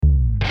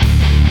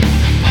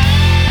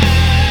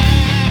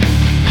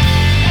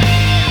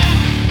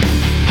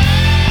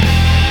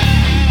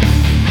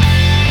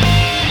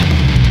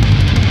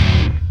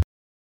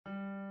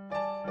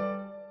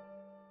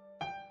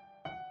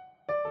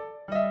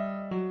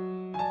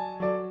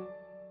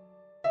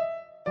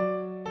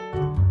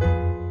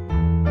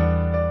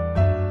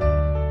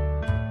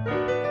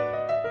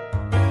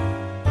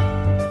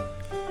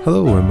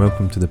Hello and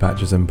welcome to the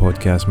Patches In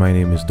podcast. My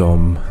name is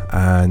Dom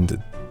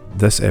and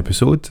this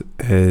episode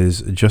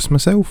is just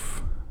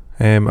myself.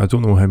 I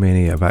don't know how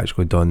many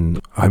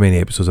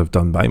episodes I've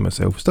done by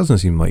myself. It doesn't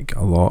seem like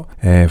a lot.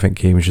 I think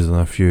Cambridge has done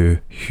a few,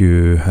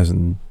 Hugh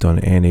hasn't done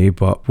any,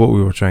 but what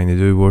we were trying to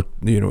do,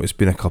 it's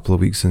been a couple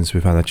of weeks since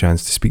we've had a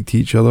chance to speak to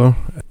each other.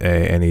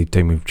 Any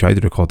time we've tried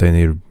to record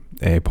any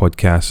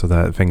podcasts, so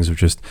that things have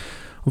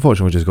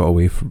unfortunately just got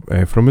away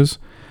from us.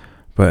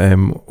 But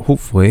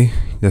hopefully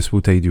this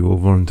will tide you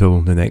over until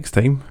the next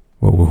time.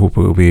 Well, we hope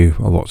it will be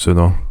a lot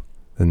sooner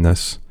than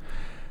this.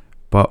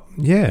 But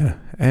yeah,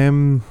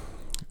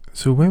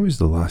 so when was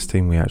the last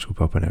time we actually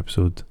put up an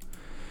episode?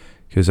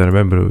 Because I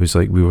remember it was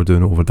like we were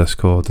doing it over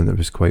Discord, and it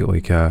was quite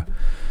like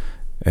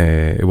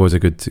it was a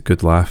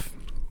good laugh,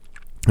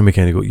 and we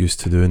kind of got used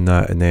to doing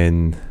that. And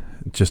then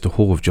just the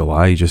whole of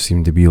July just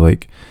seemed to be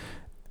like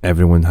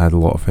everyone had a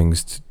lot of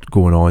things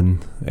going on.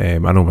 I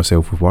know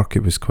myself with work,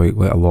 it was quite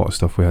like a lot of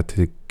stuff we had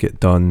to get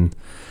done.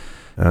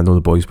 And I know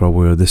the boys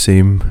probably are the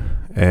same.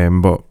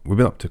 But we've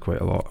been up to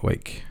quite a lot.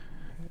 Like,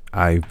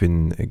 I've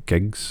been at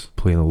gigs,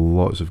 playing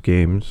lots of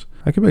games.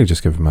 I could maybe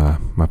just give my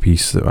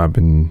piece that I've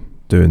been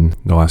doing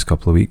the last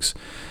couple of weeks.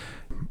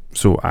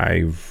 So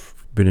I've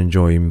been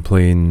enjoying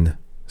playing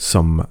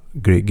some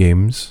great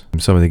games.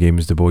 Some of the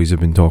games the boys have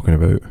been talking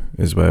about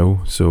as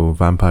well. So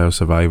Vampire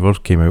Survivor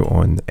came out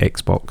on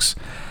Xbox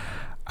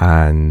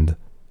and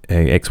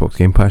Xbox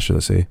Game Pass, should I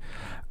say.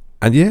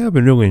 And yeah, I've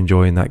been really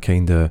enjoying that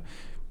kind of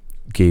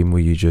game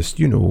where you just,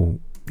 you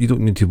don't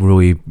need to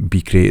really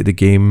be creative the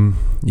game.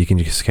 You can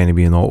just kind of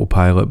be an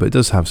autopilot, but it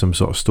does have some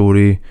sort of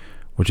story,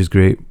 which is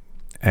great.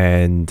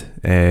 And,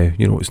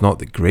 it's not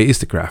the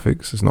greatest of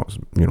graphics. It's not,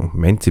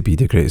 meant to be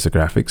the greatest of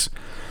graphics.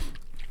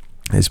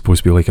 It's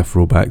supposed to be like a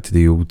throwback to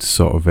the old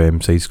sort of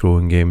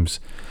side-scrolling games.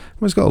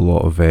 It's got a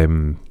lot of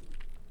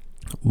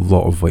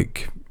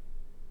like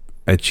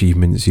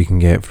achievements you can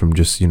get from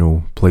just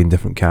playing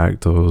different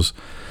characters,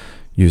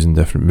 using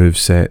different move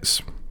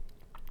sets.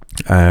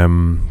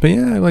 But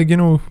yeah, like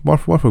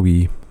worth a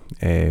wee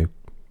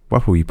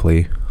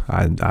play.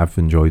 I've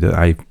enjoyed it.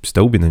 I've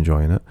still been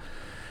enjoying it.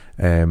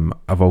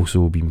 I've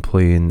also been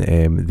playing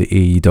the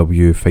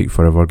AEW Fight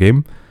Forever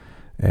game.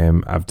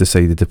 I've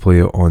decided to play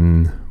it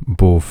on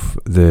both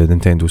the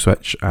Nintendo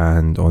Switch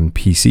and on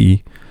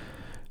PC,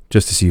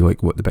 just to see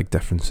like what the big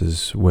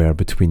differences were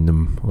between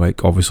them.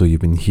 Like, obviously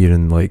you've been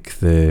hearing like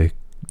the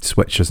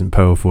Switch isn't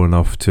powerful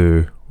enough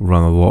to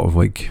run a lot of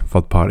like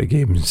third party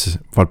games,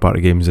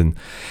 and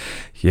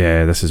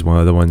yeah, this is one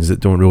of the ones that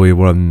don't really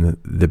run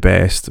the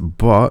best,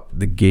 but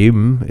the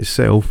game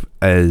itself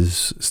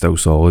is still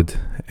solid.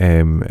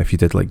 If you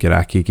did like your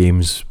Aki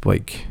games,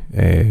 like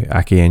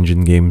Aki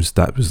Engine games,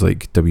 that was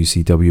like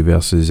WCW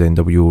versus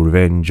NWO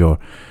Revenge or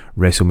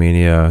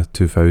WrestleMania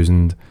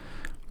 2000,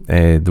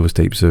 those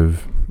types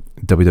of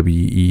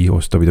WWE or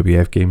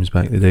WWF games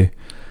back in the day.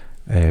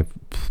 It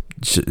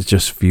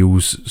just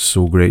feels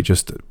so great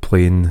just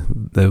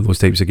playing those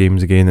types of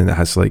games again, and it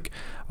has like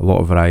a lot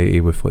of variety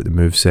with like the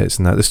move sets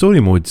and that. The story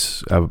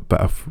mode's a bit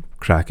of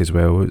crack as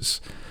well. It's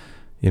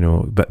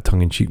a bit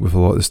tongue-in-cheek with a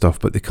lot of the stuff,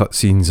 but the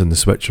cutscenes on the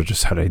Switch are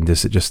just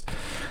horrendous. It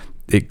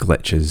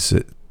glitches.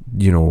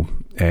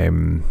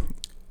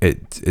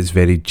 It's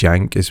very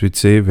jank, as we'd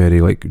say,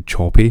 very like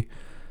choppy.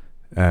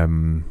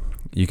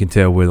 You can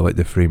tell where like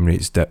the frame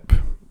rates dip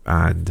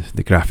and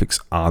the graphics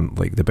aren't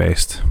like the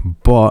best,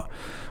 but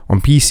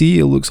on PC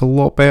it looks a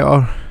lot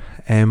better,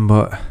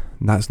 but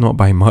that's not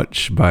by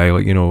much, by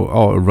like it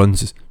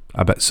runs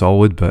a bit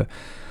solid. But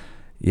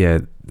yeah,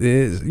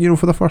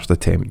 for the first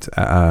attempt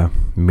at a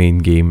main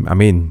game, I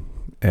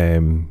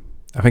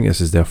think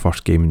this is their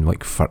first game in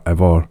like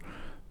forever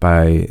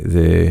by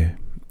the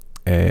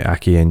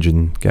Aki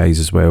Engine guys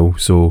as well,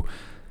 so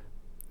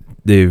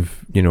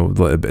they've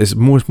it's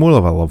more of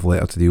a love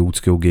letter to the old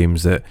school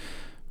games that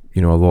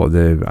a lot of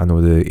the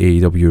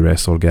AEW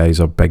wrestler guys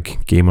are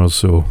big gamers,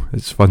 so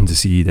it's fun to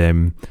see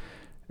them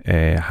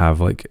have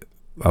like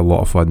a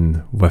lot of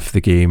fun with the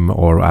game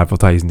or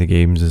advertising the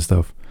games and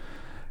stuff.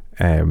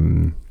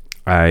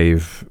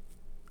 I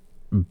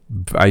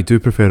do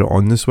prefer it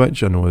on the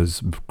Switch. I know,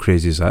 as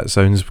crazy as that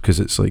sounds, because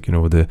it's like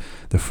the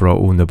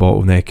throttle and the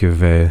bottleneck of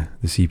the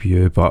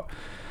CPU, but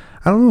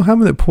I don't know,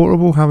 having a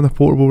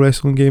portable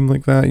wrestling game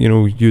like that,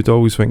 you'd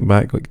always think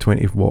back like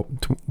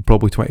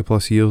probably 20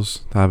 plus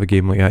years to have a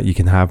game like that you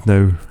can have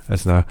now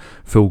as a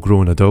full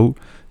grown adult.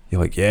 You're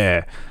like,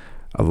 yeah,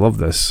 I love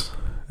this.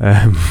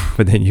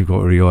 But then you've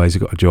got to realise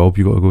you've got a job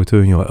you've got to go to,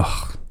 and you're like,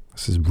 ugh,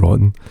 this is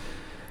rotten.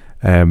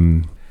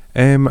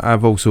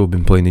 I've also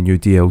been playing the new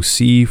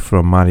DLC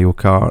from Mario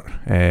Kart.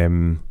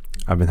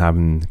 I've been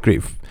having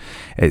great.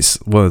 It's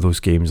one of those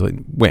games like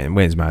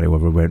when's Mario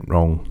ever went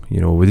wrong?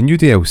 With the new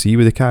DLC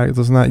with the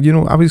characters and that.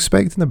 I was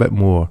expecting a bit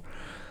more.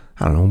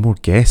 I don't know, more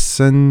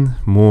guests and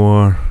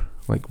more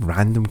like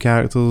random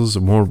characters,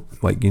 more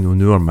like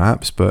newer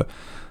maps. But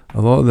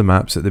a lot of the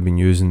maps that they've been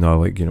using are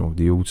like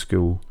the old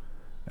school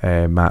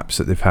maps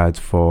that they've had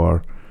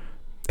for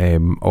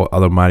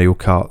other Mario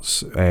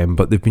Karts.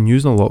 But they've been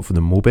using a lot for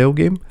the mobile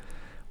game,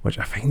 which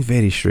I find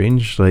very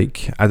strange.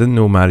 Like, I didn't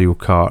know Mario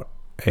Kart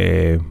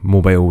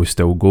mobile was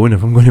still going,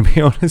 if I'm going to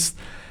be honest.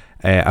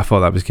 I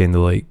thought that was kind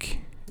of like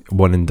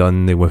one and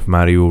done with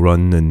Mario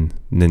Run, and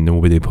then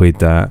nobody played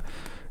that.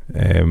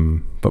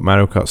 But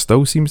Mario Kart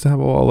still seems to have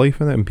a lot of life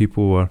in it, and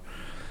people were,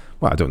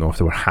 well, I don't know if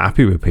they were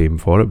happy with paying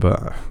for it,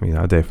 but I mean,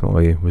 I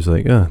definitely was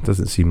like, it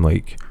doesn't seem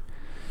like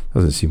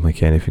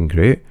anything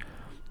great.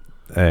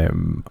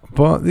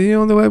 But the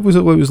level was,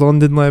 it was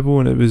London level,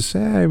 and it was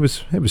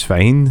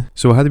fine.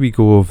 So how do we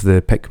go of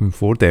the Pikmin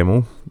 4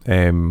 demo?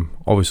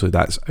 Obviously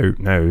that's out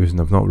now, and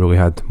I've not really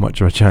had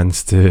much of a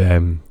chance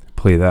to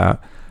play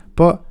that.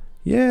 But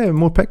yeah,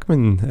 more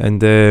Pikmin,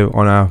 and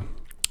on a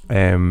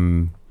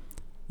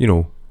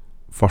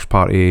first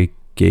party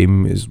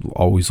game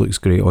always looks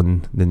great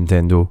on the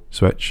Nintendo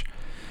Switch.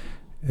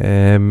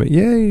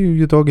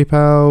 Your doggy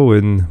pal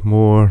and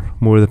more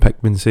of the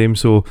Pikmin same.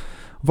 So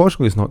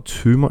unfortunately it's not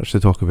too much to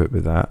talk about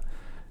with that.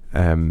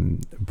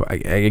 But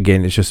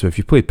again, it's just, if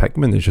you played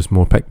Pikmin, it's just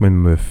more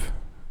Pikmin with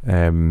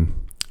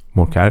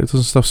more characters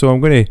and stuff. So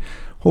I'm going to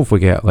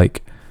hopefully get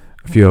like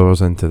a few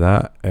hours into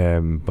that.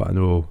 But I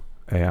know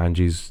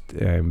Angie's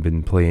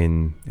been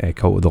playing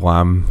Cult of the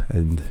Lamb,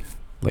 and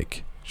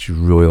like she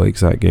really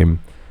likes that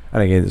game.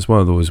 And again, it's one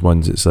of those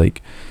ones, it's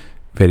like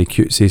very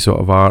cutesy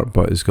sort of art,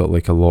 but it's got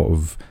like a lot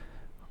of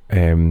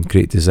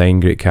great design,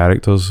 great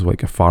characters,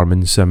 like a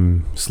farming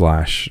sim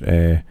slash.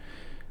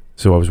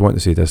 So I was wanting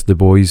to say this: the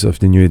boys of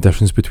the new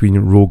difference between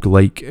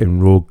roguelike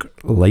and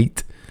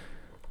roguelite.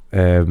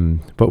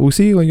 But we'll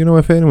see. Like,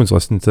 if anyone's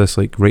listening to this,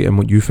 like, write in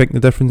what you think the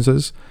difference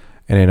is,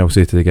 and then I'll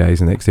say to the guys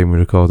the next time we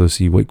record, I'll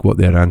see like what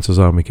their answers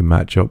are, and we can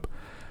match up.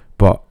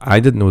 But I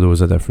didn't know there was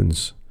a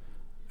difference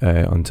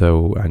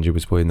until Angie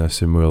was playing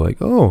this, and we were like,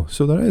 oh,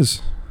 so there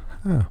is.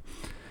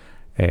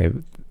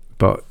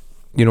 But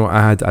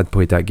I'd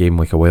played that game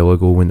like a while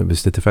ago when it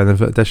was the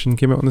definitive edition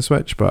came out on the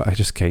Switch, but I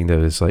just kind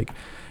of was like,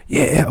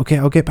 yeah, okay,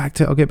 I'll get back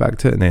to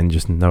it, and then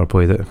just never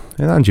played it.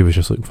 And Angie was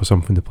just looking for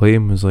something to play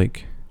and was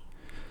like,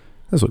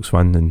 this looks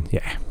fun, and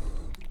yeah,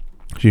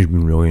 she's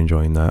been really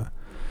enjoying that.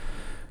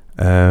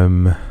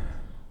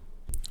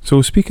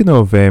 So speaking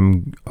of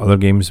other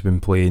games I've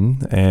been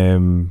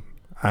playing,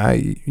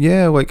 I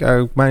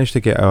managed to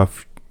get a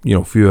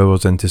few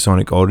hours into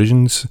Sonic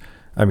Origins.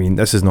 I mean,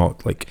 this is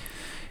not like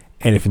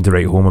anything to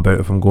write home about,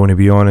 if I'm going to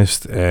be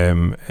honest.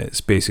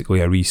 It's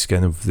basically a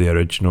reskin of the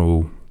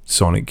original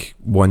Sonic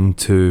 1,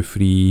 2,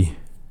 3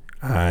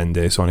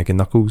 and Sonic and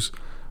Knuckles,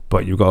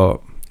 but you've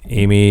got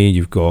Amy,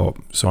 you've got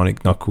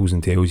Sonic, Knuckles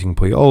and Tails. You can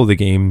play all the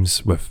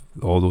games with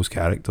all those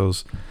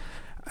characters,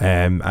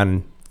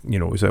 and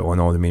it's out on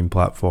all the main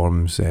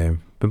platforms.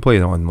 Been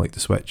playing it on like the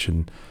Switch,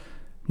 and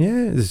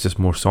yeah, it's just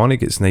more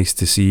Sonic. It's nice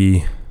to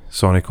see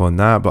Sonic on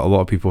that, but a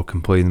lot of people are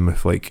complaining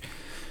with like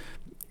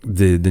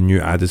the new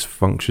added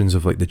functions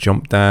of like the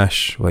jump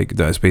dash. Like,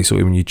 that's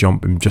basically when you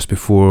jump and just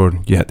before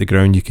you hit the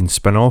ground you can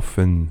spin off,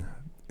 and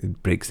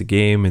it breaks the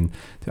game. And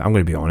I'm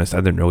going to be honest, I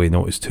didn't really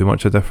notice too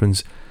much of a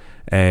difference.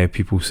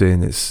 People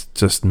saying it's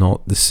just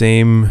not the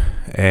same.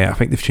 I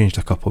think they've changed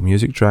a couple of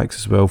music tracks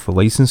as well for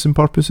licensing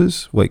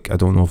purposes. Like, I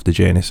don't know if the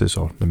Genesis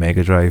or the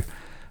Mega Drive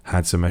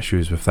had some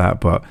issues with that,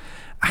 but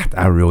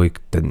I really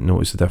didn't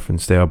notice the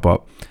difference there.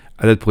 But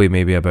I did play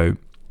maybe about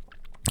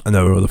an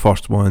hour of the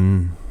first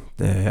one,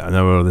 an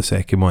hour of the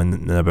second one,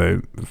 and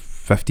about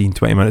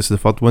 15-20 minutes of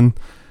the third one,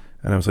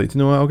 and I was like,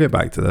 I'll get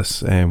back to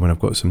this when I've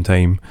got some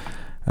time,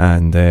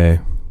 and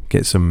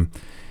get some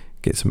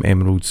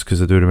emeralds,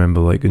 because I do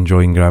remember like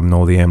enjoying grabbing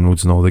all the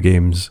emeralds in all the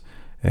games,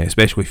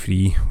 especially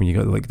free when you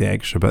got like the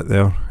extra bit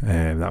there.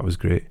 That was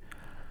great.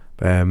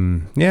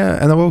 And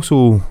I've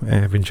also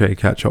been trying to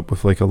catch up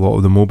with like a lot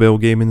of the mobile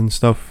gaming and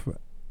stuff.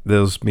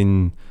 There's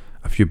been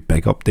a few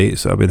big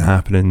updates that have been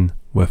happening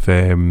with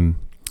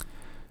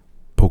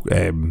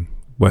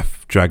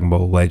with Dragon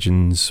Ball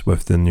Legends,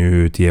 with the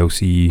new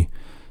DLC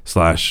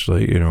slash,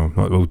 like,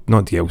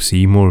 not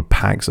DLC, more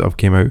packs that have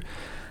came out,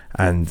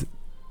 and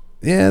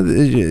yeah,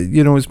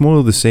 it's more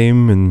of the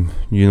same. And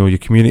your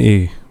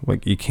community,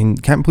 like, you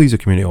can't please your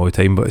community all the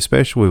time, but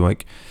especially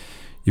like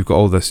you've got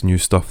all this new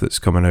stuff that's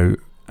coming out,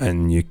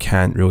 and you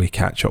can't really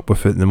catch up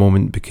with it at the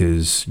moment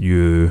because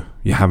you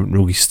haven't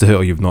released it,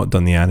 or you've not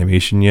done the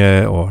animation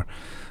yet, or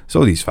it's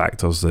all these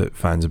factors that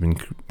fans have been,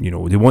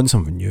 they want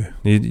something new.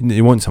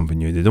 They want something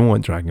new. They don't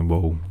want Dragon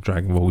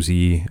Ball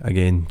Z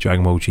again,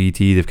 Dragon Ball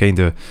GT. This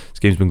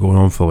game's been going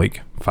on for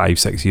like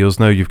 5-6 years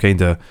now. You've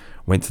kind of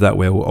went to that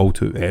well all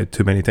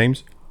too many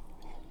times.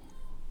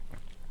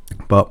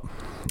 But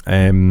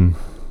there's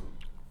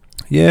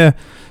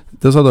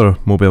other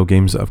mobile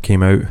games that have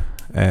came out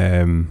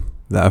that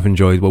I've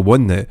enjoyed. Well,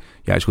 one that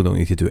you actually don't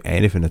need to do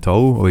anything at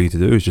all. All you need to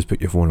do is just put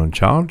your phone on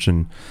charge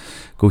and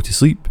go to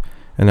sleep,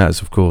 and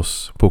that's of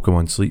course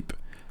Pokemon Sleep.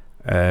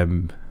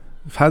 I've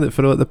had it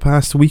for like the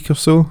past week or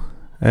so.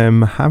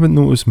 Haven't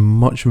noticed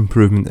much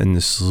improvement in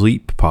the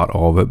sleep part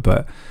of it,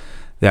 but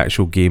the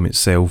actual game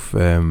itself,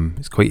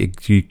 it's quite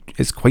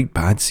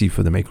badsy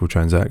for the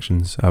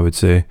microtransactions. I would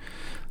say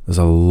there's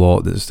a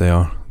lot that's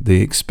there.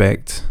 They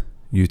expect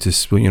you to,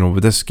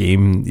 with this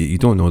game, you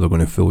don't know they're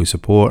going to fully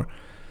support.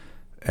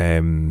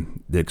 they're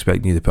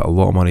expecting you to put a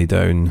lot of money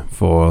down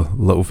for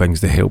little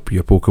things to help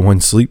your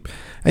Pokemon sleep.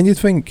 And you'd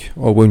think,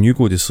 oh, when you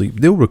go to sleep,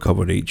 they'll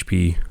recover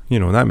HP.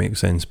 That makes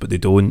sense, but they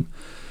don't.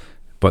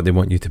 But they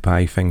want you to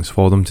buy things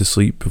for them to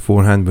sleep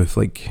beforehand with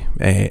like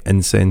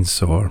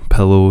incense or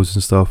pillows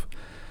and stuff.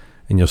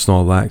 And your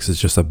Snorlax is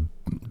just a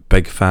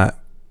big fat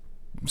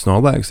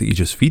Snorlax that you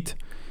just feed.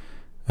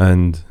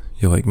 And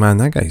you're like, man,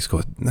 that guy's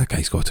got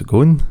it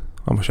going.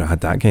 I wish I had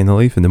that kind of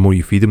life. And the more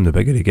you feed him, the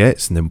bigger he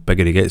gets. And the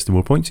bigger he gets, the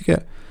more points you get.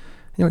 And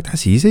you're like,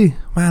 that's easy.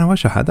 Man, I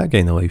wish I had that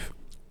kind of life.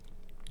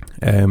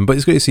 But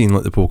it's great seeing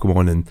like the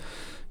Pokemon and,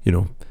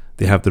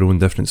 they have their own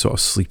different sort of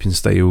sleeping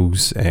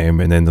styles. And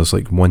then there's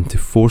like 1 to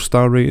 4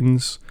 star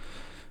ratings.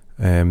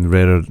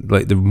 Rarer,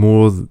 like the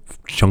more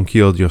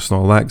chunkier your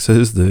Snorlax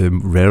is, the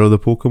rarer the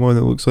Pokemon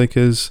it looks like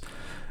is.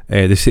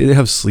 They say they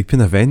have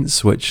sleeping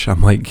events, which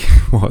I'm like,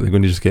 what, they're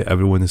going to just get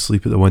everyone to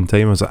sleep at the one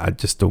time? I was like, I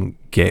just don't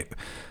get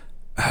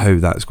how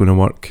that's going to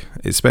work,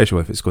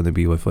 especially if it's going to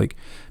be with like,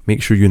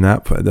 make sure you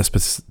nap at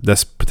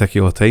this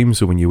particular time,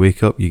 so when you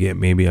wake up you get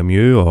maybe a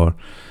Mew, or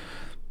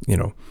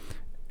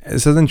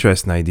it's an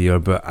interesting idea,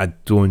 but I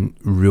don't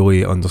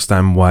really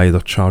understand why they're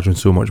charging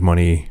so much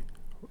money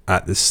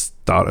at the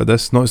start of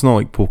this. It's not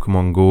like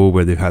Pokemon Go,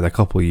 where they've had a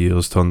couple of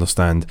years to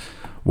understand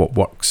what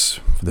works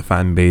for the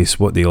fan base,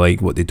 what they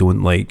like, what they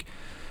don't like.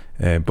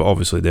 But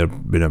obviously they're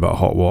been a bit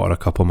hot water a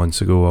couple of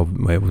months ago.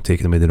 We're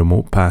taking them with the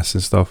remote pass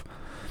and stuff.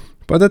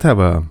 But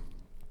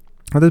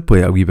I did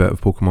play a wee bit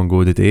of Pokemon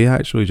Go today,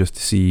 actually, just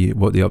to see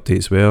what the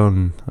updates were.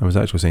 And I was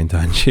actually saying to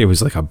Angie, it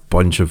was like a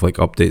bunch of like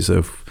updates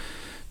of,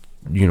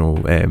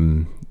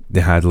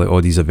 they had like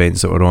all these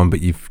events that were on,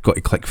 but you've got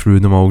to click through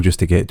them all just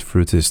to get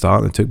through to the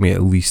start. And it took me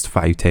at least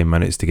 5-10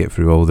 minutes to get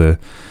through all the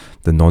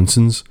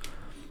nonsense.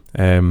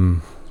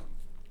 And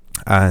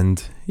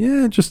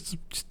yeah, just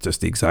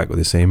exactly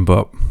the same.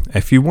 But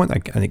if you want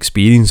an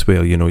experience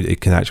where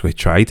it can actually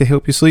try to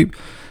help you sleep,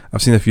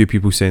 I've seen a few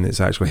people saying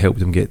it's actually helped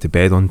them get to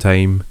bed on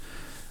time,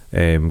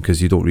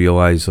 because you don't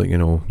realise, like,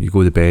 you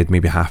go to bed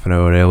maybe half an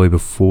hour early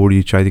before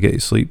you try to get to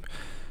sleep,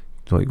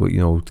 like,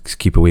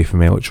 keep away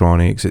from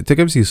electronics. It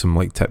gives you some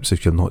like tips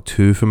if you're not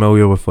too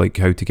familiar with like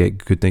how to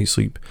get good night's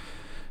sleep.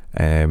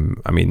 I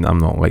mean, I'm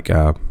not like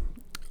a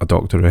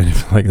doctor or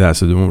anything like that,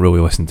 so they won't really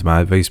listen to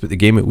my advice, but the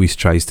game at least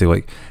tries to,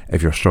 like,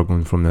 if you're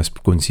struggling from this,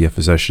 go and see a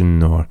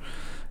physician, or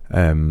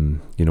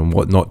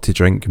what not to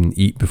drink and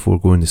eat before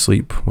going to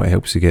sleep, what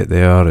helps you get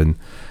there, and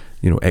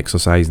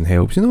exercise and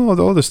helps,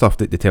 all the stuff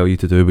that they tell you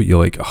to do, but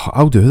you're like, oh,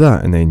 I'll do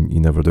that, and then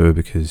you never do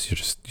because you're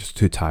just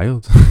too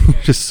tired.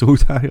 You're just so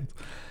tired.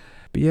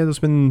 But yeah, there's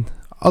been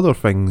other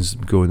things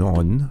going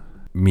on.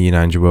 Me and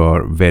Andrew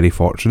were very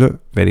fortunate,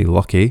 very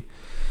lucky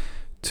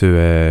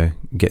to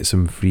get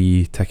some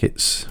free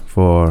tickets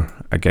for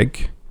a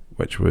gig,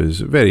 which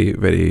was very,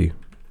 very,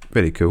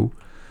 very cool.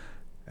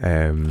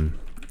 And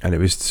it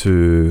was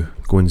to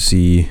go and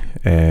see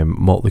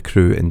Motley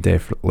Crue and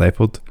Def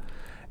Leppard.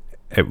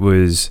 It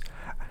was,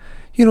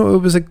 it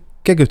was a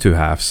gig of two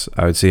halves,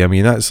 I would say. I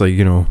mean, that's like,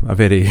 a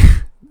very,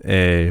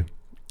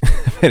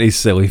 very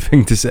silly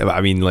thing to say, but I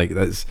mean, like,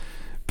 that's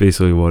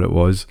basically what it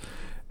was.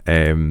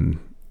 I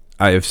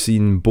have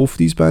seen both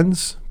these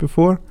bands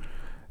before.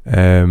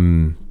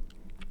 Well,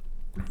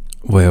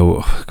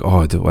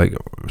 God, like,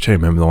 I'm trying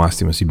to remember the last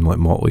time I seen like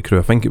Motley Crue.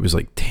 I think it was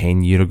like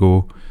 10 years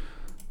ago,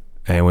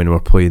 when we were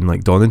playing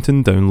like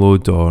Donington,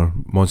 Download, or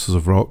Monsters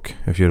of Rock,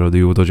 if you're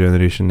the older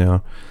generation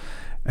there.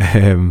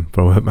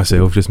 Probably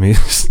myself, just me.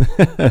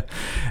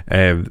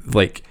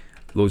 Like,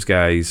 those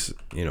guys,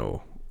 they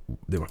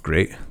were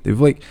great.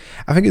 They've like,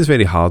 I think it's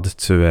very hard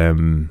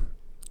to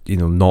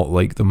not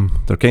like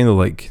them. They're kind of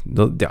like,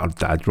 they are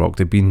dad rock.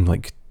 They've been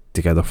like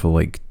together for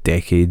like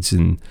decades,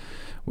 and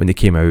when they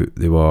came out,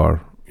 they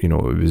were, it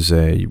was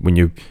when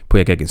you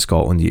play a gig in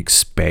Scotland, you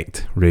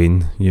expect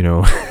rain,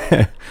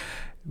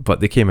 but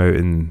they came out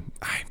and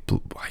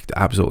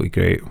absolutely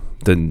great.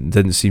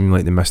 Didn't seem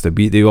like they missed a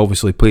beat. They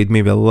obviously played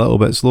maybe a little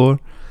bit slower,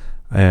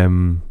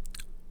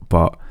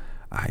 but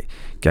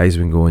guys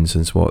have been going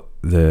since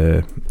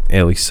the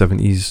early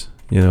 70s.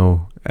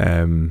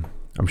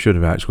 I'm sure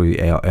they've actually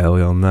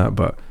earlier than that,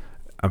 but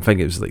I think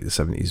it was like the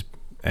 70s.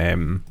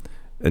 And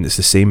it's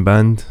the same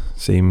band,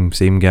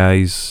 same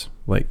guys,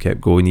 like, kept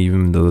going.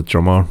 Even the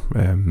drummer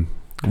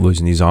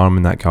losing his arm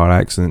in that car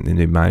accident, and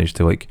they managed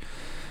to, like,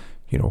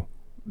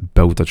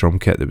 build a drum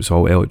kit that was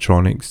all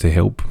electronics to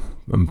help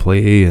them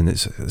play, and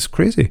it's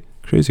crazy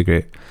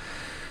great.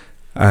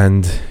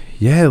 And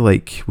yeah,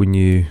 like, when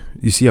you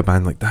see a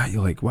band like that,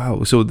 you're like,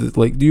 wow. So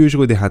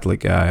usually they had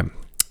like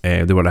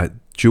they were at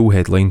dual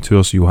headline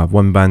tour, so you'll have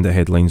one band that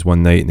headlines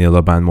one night and the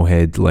other band will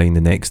headline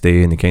the next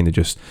day, and they kind of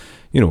just,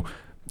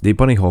 they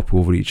bunny hop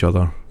over each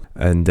other.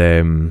 And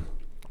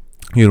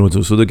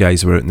so the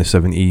guys were out in the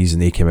 70s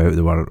and they came out,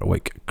 they were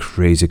like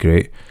crazy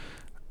great,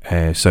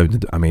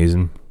 sounded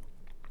amazing.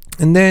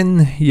 And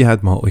then you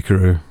had Motley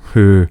Crue,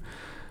 who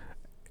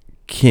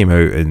came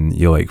out, and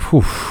you're like,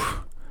 whew,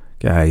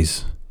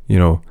 guys,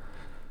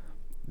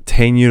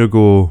 10 years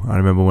ago, I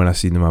remember when I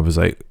seen them, I was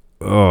like,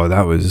 oh,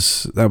 that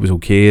was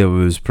okay. It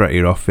was pretty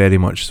rough, very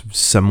much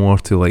similar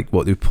to like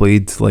what they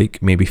played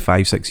like maybe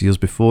 5-6 years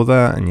before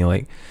that, and you're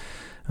like,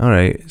 all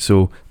right.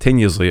 So 10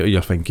 years later,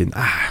 you're thinking,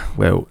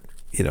 well,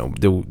 you know,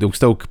 they'll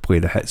still play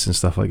the hits and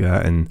stuff like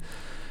that, and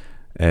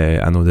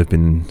I know they've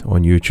been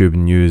on YouTube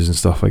and news and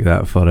stuff like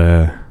that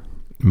for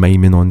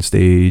miming on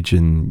stage,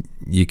 and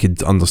you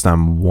could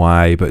understand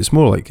why, but it's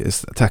more like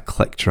it's a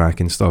click track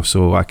and stuff,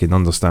 so I can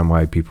understand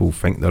why people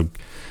think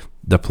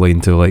they're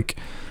playing to like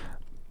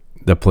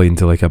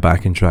a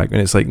backing track, and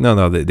it's like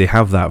no, they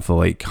have that for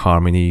like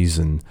harmonies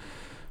and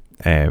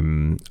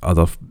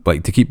other,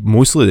 like, to keep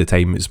mostly the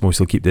time. It's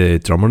mostly keep the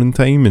drummer in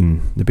time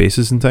and the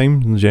bassist in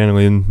time,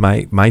 generally, in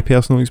my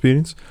personal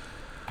experience.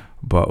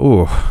 But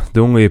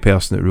the only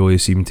person that really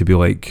seemed to be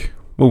like,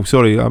 no,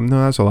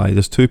 that's a lie,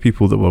 there's two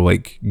people that were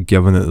like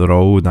giving it their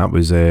all, and that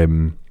was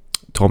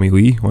Tommy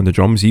Lee on the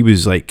drums. He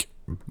was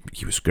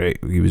great,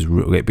 he was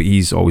really, but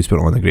he's always put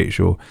on a great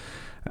show.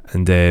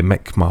 And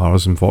Mick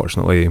Mars,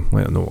 unfortunately,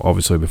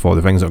 obviously before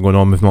the things that are going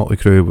on with Motley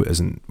Crue,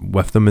 isn't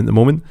with them at the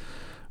moment.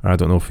 I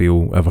don't know if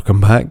he'll ever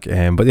come back.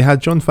 But they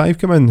had John Five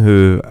come in,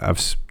 who I've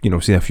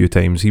seen a few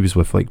times. He was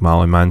with like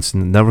Marilyn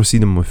Manson. Never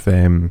seen him with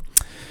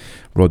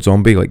Rod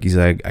Zombie. Like, he's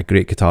a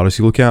great guitarist.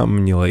 You look at him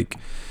and you're like,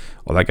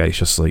 oh, that guy's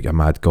just like a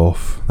mad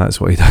goth. That's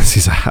what he does.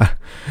 He's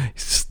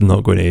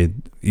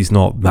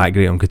not that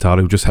great on guitar.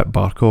 He'll just hit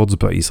bar chords,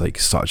 but he's like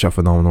such a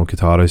phenomenal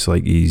guitarist.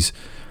 Like, he's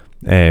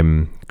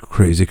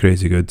crazy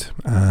good.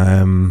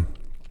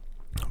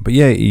 But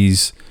yeah,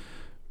 he's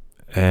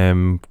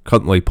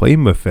currently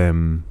playing with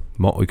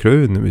Motley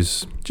Crue, and it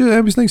was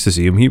nice to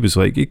see him. He was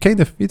like, he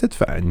did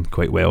fit in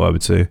quite well, I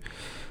would say,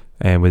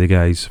 with the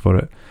guys for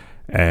it.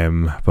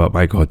 But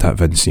my God, that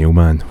Vince Neil,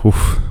 man,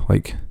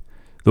 like,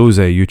 those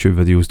YouTube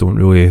videos don't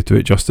really do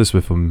it justice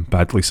with him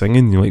badly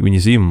singing. Like, when you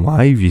see him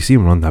live, you see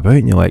him running about,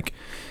 and you're like,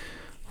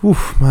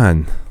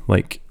 man,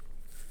 like,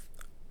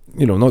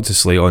 you know, not to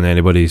slate on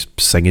anybody's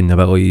singing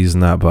abilities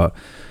and that, but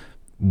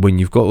when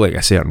you've got like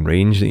a certain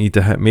range that you need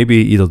to hit, maybe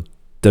either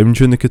down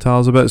tune the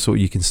guitars a bit so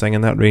you can sing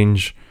in that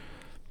range,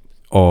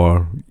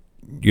 or,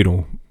 you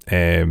know,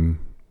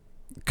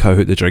 cut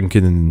out the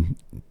drinking and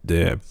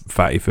the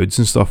fatty foods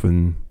and stuff,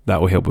 and that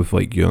will help with,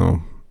 like, you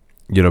know,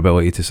 your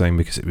ability to sing,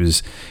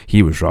 because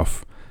he was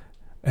rough.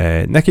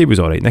 Nicky was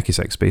alright. Nicky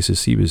Six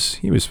Spaces, he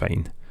was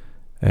fine.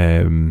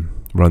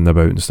 Running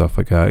about and stuff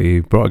like that.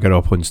 He brought a girl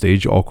up on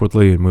stage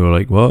awkwardly, and we were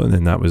like, what? And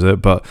then that was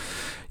it. But,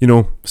 you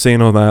know,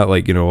 saying all that,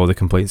 like, you know, all the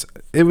complaints,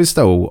 it was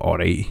still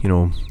alright, you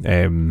know,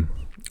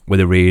 with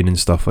the rain and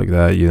stuff like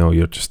that. You know,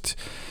 you're just,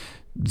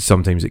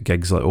 sometimes at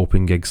gigs, like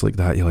open gigs like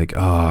that, you're like,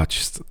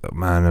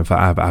 man, if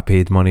I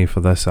paid money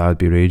for this, I'd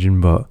be raging.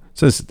 But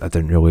since I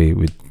didn't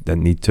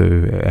need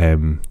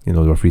to, you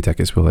know, there were free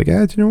tickets, we were like, do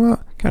you know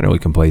what, can't really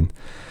complain.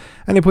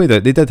 And they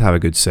did have a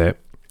good set.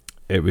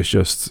 It was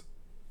just,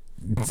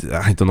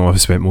 I don't know, I've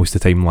spent most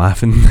of the time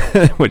laughing,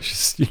 which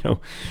is, you know,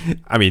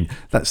 I mean,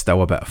 that's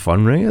still a bit of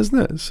fun, right,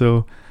 isn't it?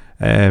 So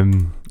I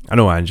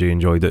know Angie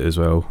enjoyed it as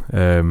well,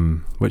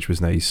 which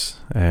was nice.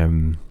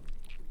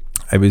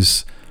 It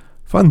was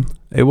fun.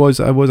 It was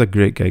a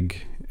great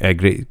gig,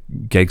 great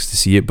gigs to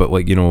see it. But,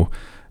 like, you know,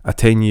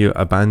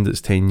 a band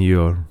that's 10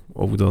 year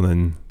older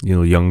than, you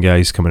know, young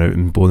guys coming out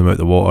and blowing them out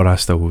the water, I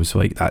still was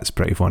like, that's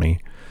pretty funny.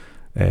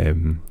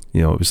 You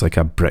know, it was like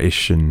a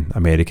British and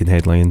American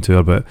headline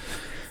tour, but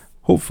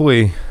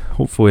hopefully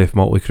if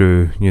Motley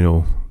Crue, you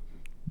know,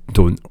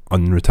 don't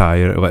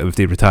unretire, like, if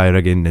they retire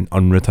again, then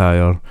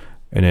unretire,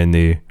 and then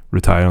they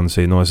retire and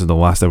say, no, this is the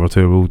last ever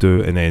tour we'll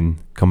do, and then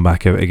come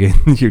back out again,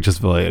 you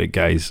just feel like,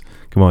 guys,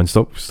 come on,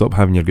 stop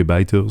having your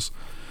goodbye tours.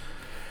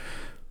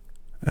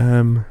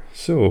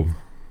 So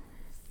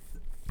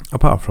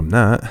apart from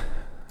that,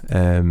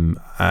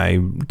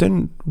 I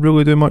didn't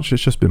really do much.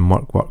 It's just been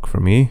work for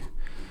me.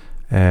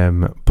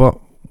 But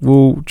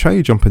we'll try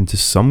to jump into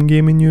some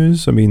gaming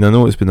news. I mean, I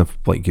know it's been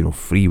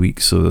 3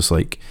 weeks, so there's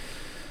like,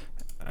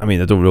 I mean,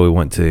 I don't really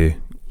want to,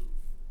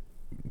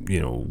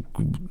 you know,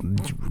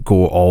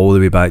 go all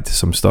the way back to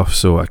some stuff,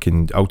 so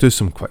I'll do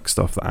some quick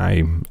stuff that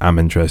I'm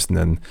interested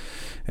in.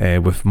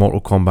 With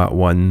Mortal Kombat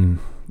 1,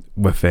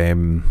 with their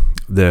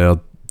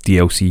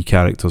DLC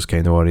characters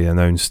kind of already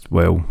announced.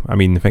 Well, I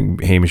mean, I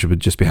think Hamish would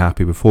just be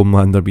happy with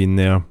Homelander being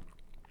there.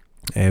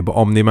 But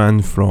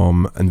Omni-Man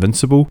from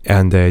Invincible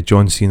and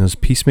John Cena's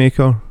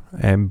Peacemaker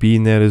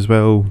being there as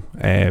well.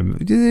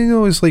 You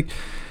know, it's like,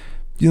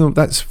 you know,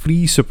 that's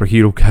 3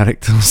 superhero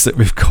characters that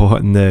we've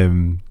got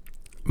in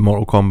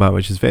Mortal Kombat,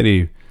 which is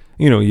very,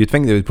 you know, you'd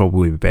think they would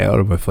probably be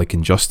better with like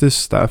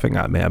Injustice. That I think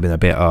that might have been a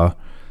better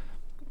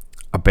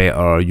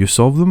use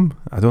of them.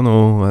 I don't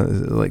know,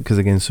 like, because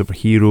again,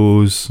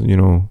 superheroes, you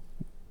know,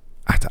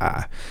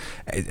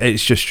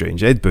 it's just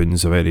strange. Ed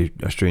Boon's a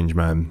strange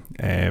man.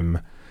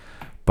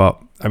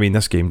 But I mean,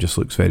 this game just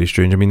looks very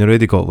strange. I mean, they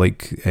already got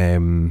like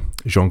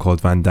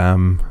Jean-Claude Van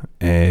Damme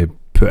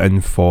put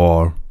in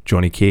for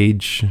Johnny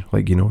Cage.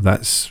 Like, you know,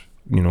 that's,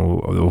 you know,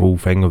 the whole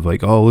thing of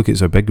like, oh, look,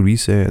 it's a big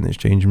reset and it's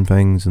changing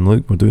things, and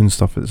look, we're doing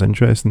stuff that's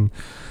interesting.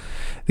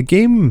 The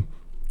game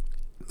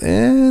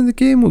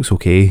looks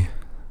okay.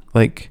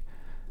 Like,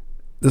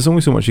 there's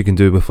only so much you can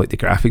do with like the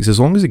graphics. As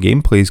long as the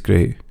gameplay is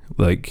great,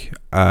 like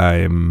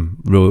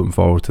I'm really looking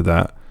forward to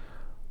that.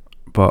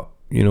 But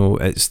you know,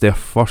 it's their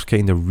first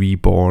kind of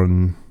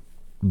reborn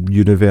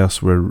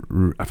universe where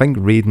I think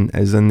Raiden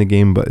is in the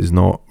game, but is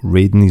not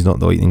Raiden. He's not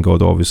the lightning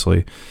god,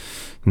 obviously,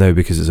 now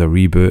because it's a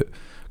reboot.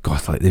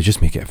 God, like they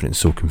just make everything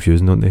so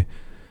confusing, don't they?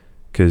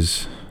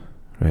 Because,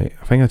 right,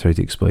 I think I tried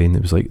to explain.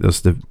 It was like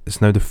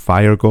it's now the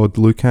fire god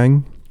Liu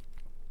Kang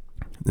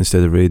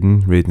instead of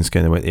Raiden. Raiden's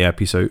kind of went, yeah,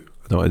 peace out.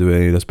 I don't want to do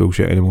any of this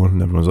bullshit anymore.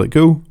 And everyone's like,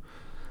 cool.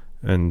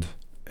 And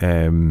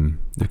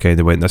they kind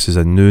of went, this is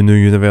a new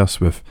universe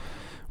where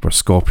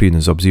Scorpion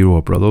and Sub-Zero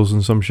are brothers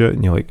and some shit.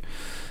 And you're like,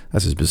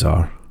 this is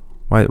bizarre.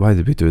 Why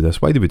did we do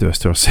this? Why did we do this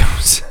to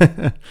ourselves?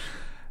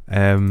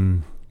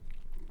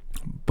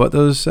 But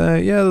there's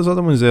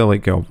other ones there,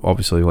 like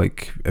obviously,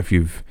 like if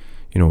you've,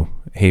 you know,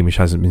 Hamish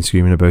hasn't been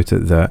screaming about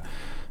it, that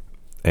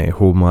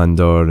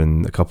Homelander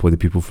and a couple of the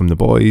people from The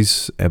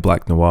Boys,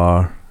 Black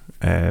Noir,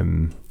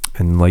 and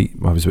Light,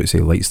 I was about to say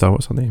Light Star,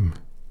 what's her name?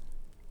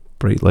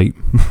 Bright Light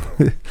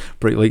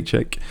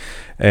chick.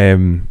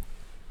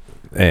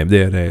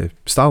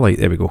 Starlight,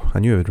 there we go, I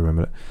knew I would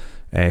remember it.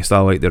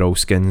 Starlight, they're all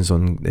skins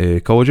on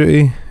Call of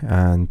Duty,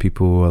 and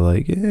people are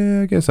like,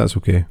 yeah, I guess that's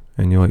okay.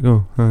 And you're like,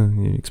 oh,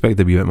 you expect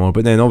a wee bit more.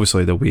 But then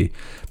obviously they'll be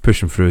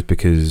pushing through it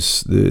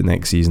because the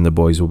next season, The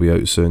Boys, will be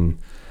out soon,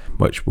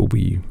 which will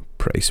be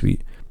pretty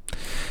sweet.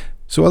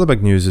 So other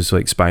big news is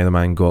like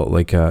Spider-Man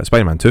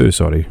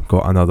 2,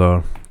 got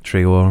another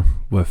trailer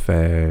with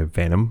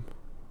Venom.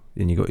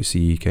 And you got to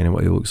see kind of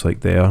what he looks like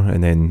there.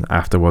 And then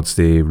afterwards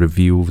they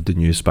revealed the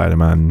new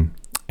Spider-Man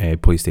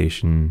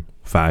PlayStation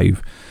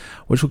 5,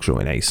 which looks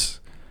really nice.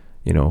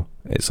 You know,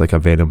 it's like a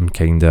Venom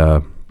kind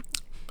of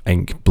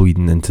ink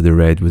bleeding into the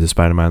red with the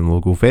Spider-Man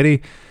logo.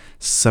 Very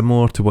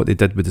similar to what they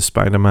did with the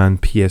Spider-Man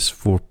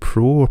PS4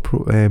 Pro or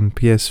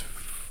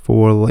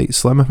PS4 Lite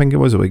Slim, I think it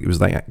was. Like, it was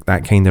like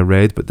that kind of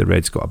red, but the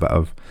red's got a bit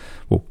of,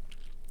 well,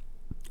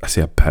 I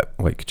say a bit,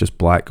 like just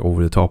black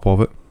over the top of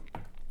it.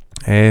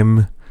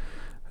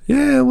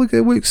 Yeah, look,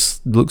 it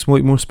looks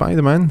like more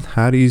Spider-Man.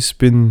 Harry's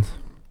been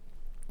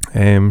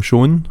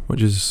shown,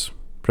 which is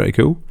pretty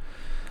cool.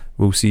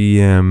 We'll see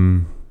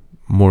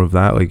more of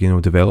that, like, you know,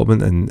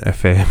 development, and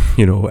if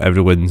you know,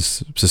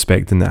 everyone's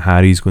suspecting that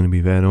Harry's going to be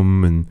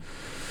Venom, and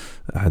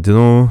I don't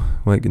know,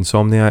 like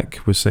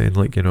Insomniac was saying,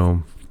 like, you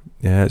know,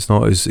 yeah, it's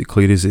not as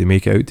clear as they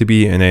make it out to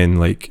be, and then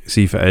like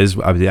see if it is,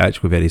 I'd be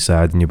actually very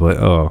sad, and you'd be like,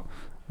 oh,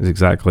 it's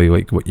exactly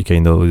like what you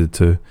kind of alluded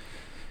to.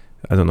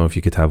 I don't know if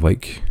you could have,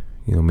 like,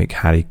 you know, make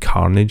Harry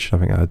Carnage. I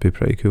think that'd be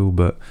pretty cool,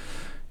 but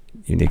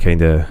you need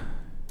kind of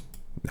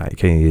need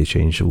to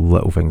change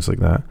little things like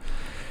that.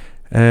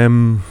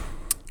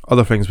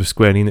 Other things with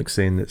Square Enix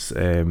saying that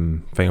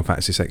Final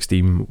Fantasy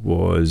 16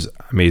 was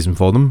amazing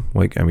for them.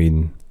 Like, I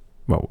mean,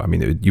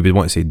 you would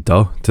want to say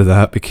duh to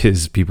that,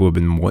 because people have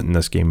been wanting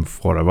this game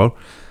forever.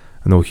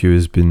 I know Hugh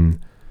has been,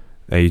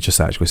 he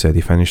just actually said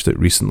he finished it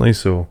recently,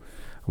 so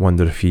I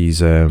wonder if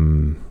he's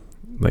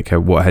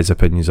what his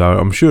opinions are.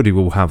 I'm sure he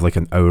will have like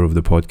an hour of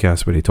the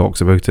podcast where he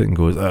talks about it and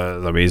goes,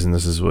 it's amazing,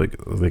 this is like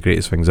the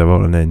greatest things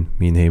ever, and then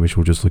me and Hamish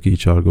will just look at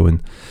each other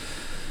going,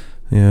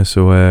 yeah,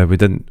 so we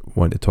didn't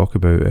want to talk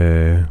about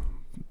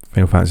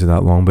Final Fantasy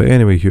that long, but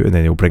anyway, Hugh, and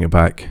then he'll bring it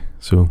back.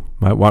 So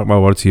mark my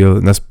words here,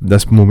 in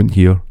this moment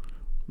here,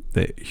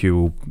 that Hugh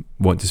will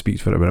want to speak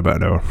for about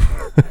an hour.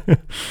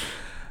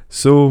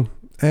 So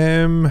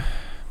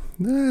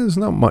there's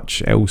not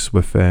much else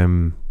with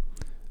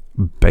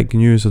big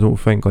news, I don't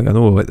think. Like, I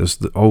know, like,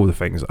 there's all the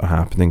things that are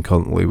happening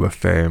currently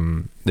with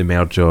the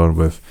merger,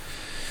 with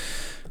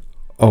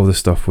all the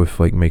stuff with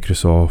like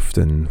Microsoft,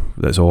 and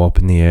that's all up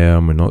in the air,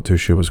 and we're not too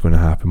sure what's going to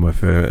happen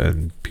with it,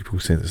 and people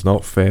saying it's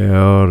not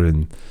fair,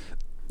 and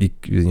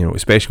you know,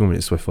 especially when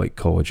it's with like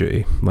Call of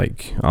Duty.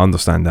 Like, I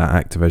understand that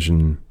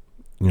Activision,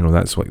 you know,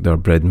 that's like their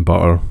bread and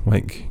butter.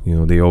 Like, you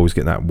know, they always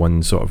get that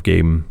one sort of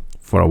game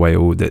for a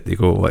while that they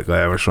go like,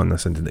 let's run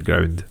this into the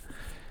ground.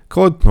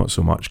 COD, not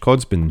so much.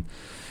 COD's been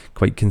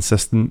quite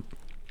consistent.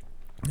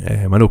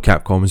 I know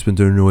Capcom's been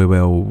doing really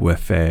well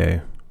with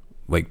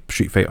like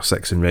Street Fighter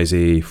 6 and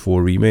Resi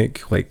 4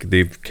 Remake. Like,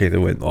 they've kind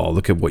of went, oh,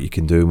 look at what you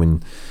can do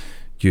when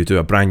you do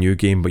a brand new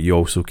game, but you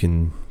also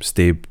can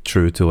stay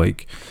true to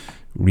like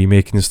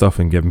remaking stuff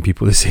and giving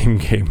people the same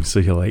game. So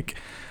you're like,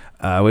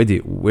 where do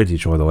you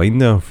draw the line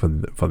there for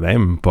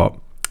them? But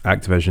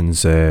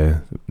Activision's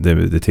the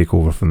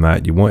takeover from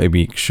that. You want to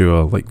make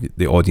sure like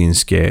the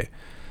audience get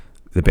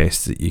the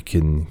best that you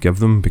can give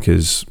them,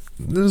 because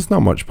there's not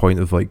much point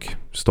of like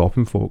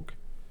stopping folk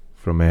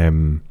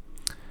from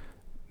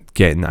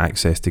getting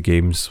access to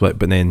games. But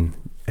then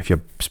if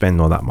you're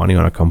spending all that money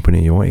on a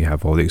company, you want to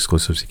have all the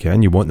exclusives you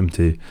can. You want them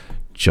to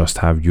just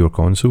have your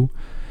console.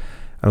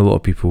 And a lot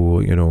of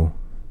people, you know,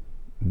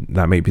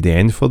 that might be the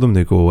end for them.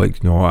 They go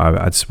like, no,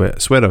 I'd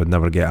swear I would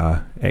never get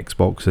a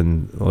Xbox,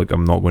 and like,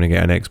 I'm not going to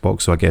get an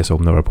Xbox, so I guess I'll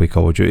never play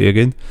Call of Duty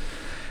again.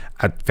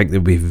 I think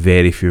there'll be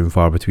very few and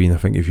far between. I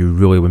think if you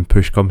really, when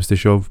push comes to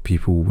shove,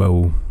 people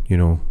will, you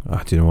know,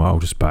 I don't know, I'll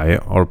just buy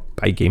it, or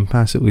buy Game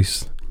Pass at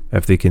least,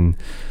 if they can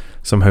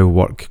somehow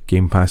work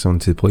Game Pass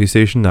onto the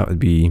PlayStation, that would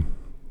be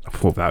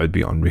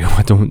unreal.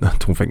 I don't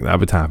think that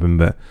would happen,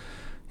 but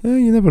yeah,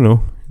 you never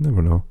know.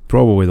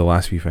 Probably the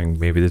last wee thing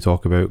maybe to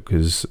talk about,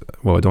 because,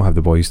 well, I don't have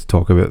the boys to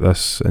talk about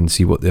this and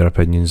see what their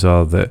opinions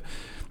are, that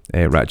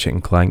Ratchet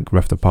and Clank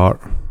Rift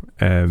Apart.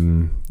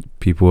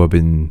 People have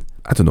been,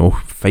 I don't know,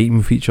 fighting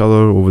with each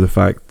other over the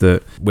fact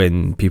that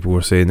when people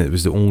were saying it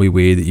was the only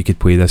way that you could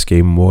play this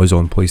game was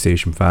on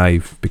PlayStation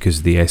 5 because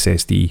of the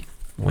SSD.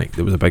 Like,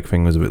 there was a big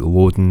thing was about the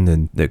loading,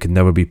 and that could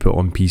never be put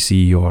on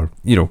PC, or,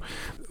 you know,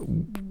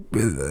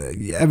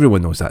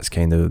 everyone knows that's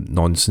kind of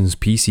nonsense.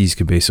 PCs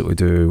can basically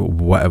do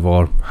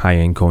whatever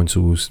high-end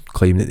consoles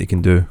claim that they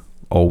can do,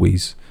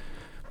 always.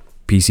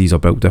 PCs are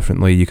built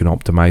differently. You can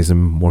optimize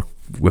them more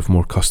with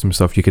more custom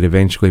stuff. You could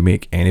eventually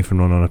make anything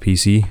run on a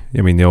PC.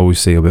 I mean, they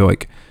always say about,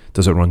 like,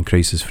 does it run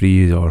Crysis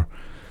free, or,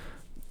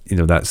 you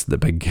know, that's the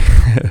big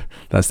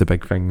that's the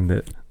big thing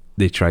that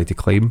they try to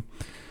claim.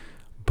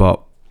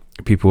 But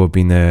people have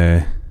been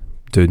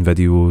doing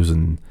videos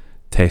and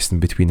testing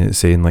between it,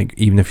 saying, like,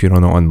 even if you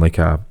run it on like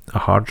a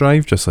hard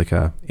drive, just like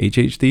a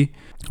HHD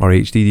or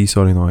HDD,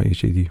 sorry, not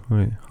HDD,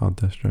 right, hard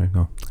disk drive,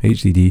 no,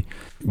 HDD,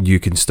 you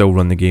can still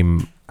run the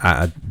game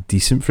at a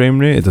decent frame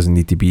rate. It doesn't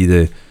need to be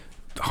the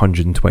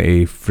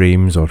 120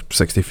 frames or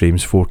 60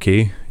 frames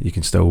 4K. You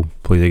can still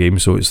play the game.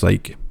 So it's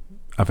like,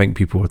 I think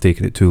people are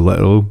taking it too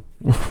literal,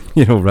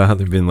 you know,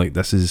 rather than being like,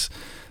 this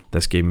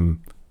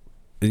game,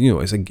 you know,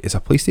 it's a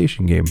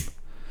PlayStation game.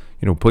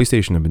 You know,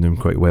 PlayStation have been doing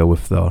quite well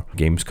with their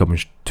games coming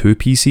to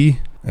PC.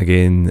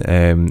 Again,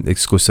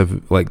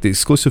 exclusive, like the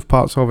exclusive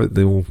parts of it,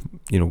 they'll,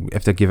 you know,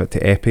 if they give it to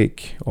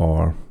Epic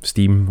or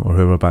Steam or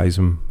whoever buys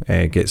them,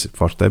 gets it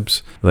first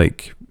dibs.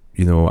 Like,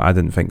 you know, I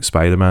didn't think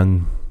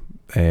Insomniac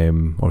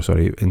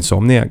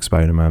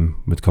Spider-Man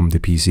would come to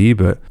PC,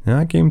 but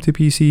that came to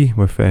PC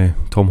with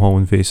Tom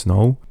Holland face and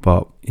all.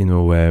 But, you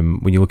know,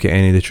 when you look at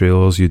any of the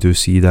trailers, you do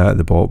see that at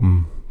the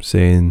bottom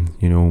saying,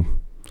 you know,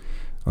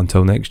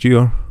 until next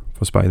year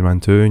for Spider-Man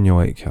 2, and you're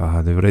like,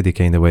 they've already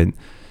kind of went,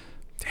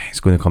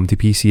 it's going to come to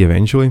PC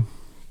eventually.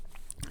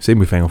 Same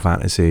with Final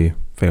Fantasy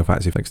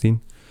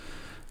 16.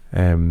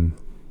 You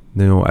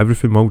know,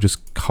 everything will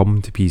just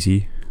come to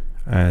PC,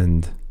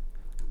 and,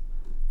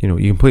 you know,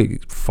 you can play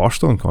it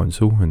first on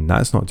console, and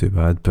that's not too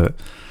bad. But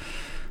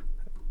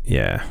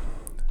yeah,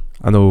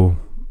 I know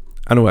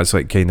that's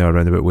like kind of a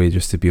roundabout way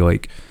just to be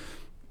like,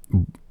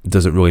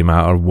 does it really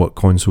matter what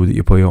console that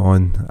you play it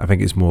on? I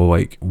think it's more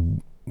like,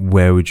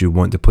 where would you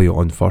want to play it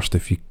on first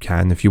if you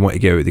want to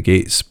get out of the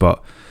gates.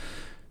 But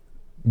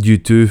I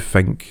do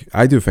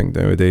think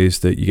nowadays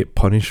that you get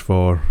punished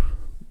for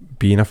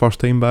being a first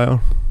time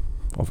buyer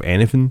of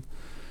anything,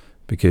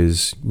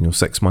 because, you know,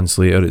 6 months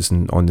later it's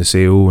on the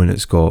sale and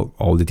it's got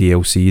all the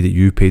DLC that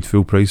you paid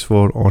full price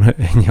for on it,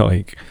 and you're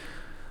like,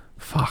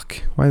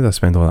 fuck, why did I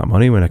spend all that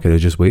money when I could have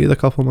just waited a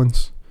couple of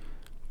months?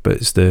 But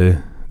it's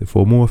the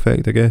FOMO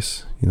effect, I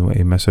guess, you know,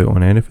 to miss out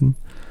on anything.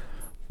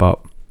 But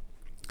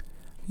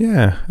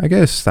yeah, I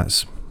guess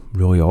that's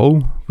really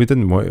all. I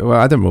didn't really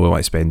want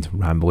to spend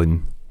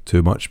rambling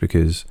too much,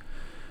 because,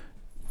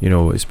 you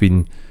know, it's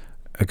been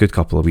a good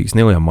couple of weeks,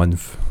 nearly a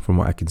month from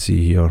what I can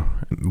see here,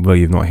 where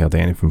you've not heard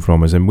anything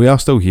from us, and we are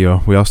still here,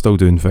 we are still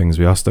doing things,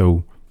 we are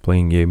still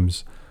playing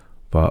games.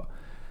 But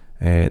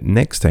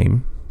next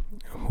time,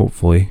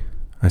 hopefully,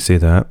 I say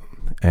that,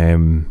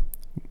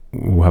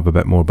 we'll have a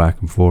bit more back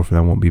and forth, and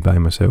I won't be by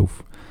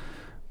myself.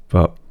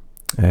 But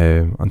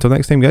until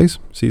next time, guys,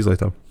 see you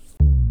later.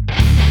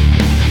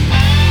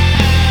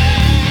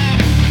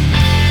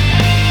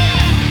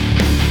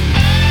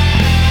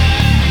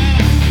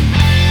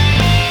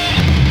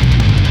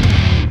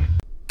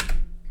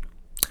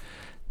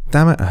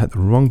 Damn it, I hit the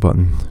wrong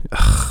button.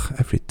 Ugh,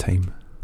 every time.